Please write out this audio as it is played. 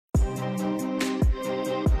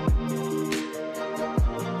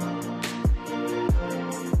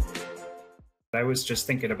I was just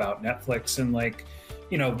thinking about Netflix and like,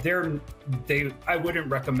 you know, I wouldn't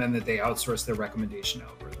recommend that they outsource their recommendation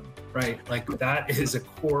algorithm, right? Like that is a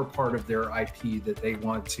core part of their IP that they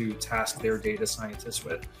want to task their data scientists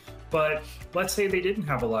with. But let's say they didn't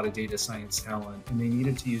have a lot of data science talent and they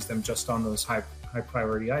needed to use them just on those high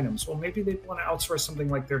priority items. Well, maybe they'd want to outsource something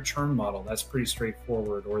like their churn model. That's pretty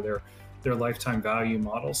straightforward, or their lifetime value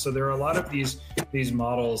model. So there are a lot of these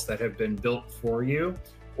models that have been built for you,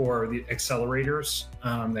 or the accelerators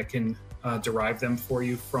that can derive them for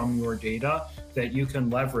you from your data that you can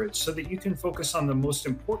leverage so that you can focus on the most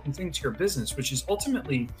important thing to your business, which is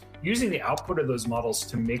ultimately using the output of those models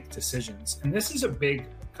to make decisions. And this is a big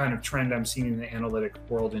kind of trend I'm seeing in the analytic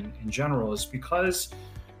world in general, is because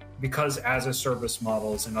as a service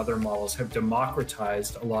models and other models have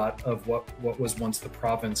democratized a lot of what was once the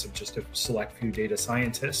province of just a select few data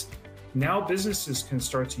scientists. Now businesses can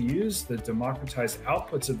start to use the democratized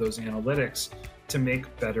outputs of those analytics to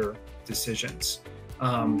make better decisions.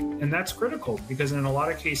 And that's critical because in a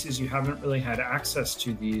lot of cases, you haven't really had access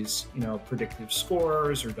to these, you know, predictive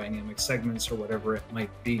scores or dynamic segments or whatever it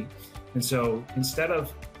might be. And so instead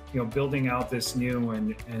of, you know, building out this new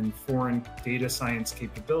and foreign data science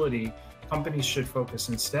capability, companies should focus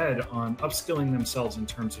instead on upskilling themselves in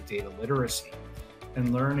terms of data literacy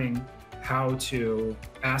and learning how to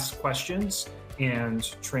ask questions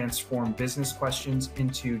and transform business questions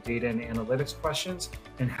into data and analytics questions,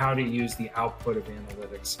 and how to use the output of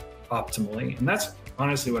analytics optimally. And that's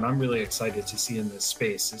honestly what I'm really excited to see in this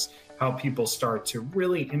space, is how people start to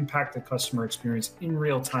really impact the customer experience in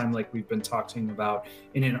real time, like we've been talking about,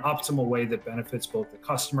 in an optimal way that benefits both the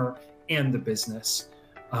customer and the business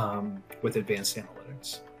with advanced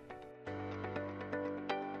analytics.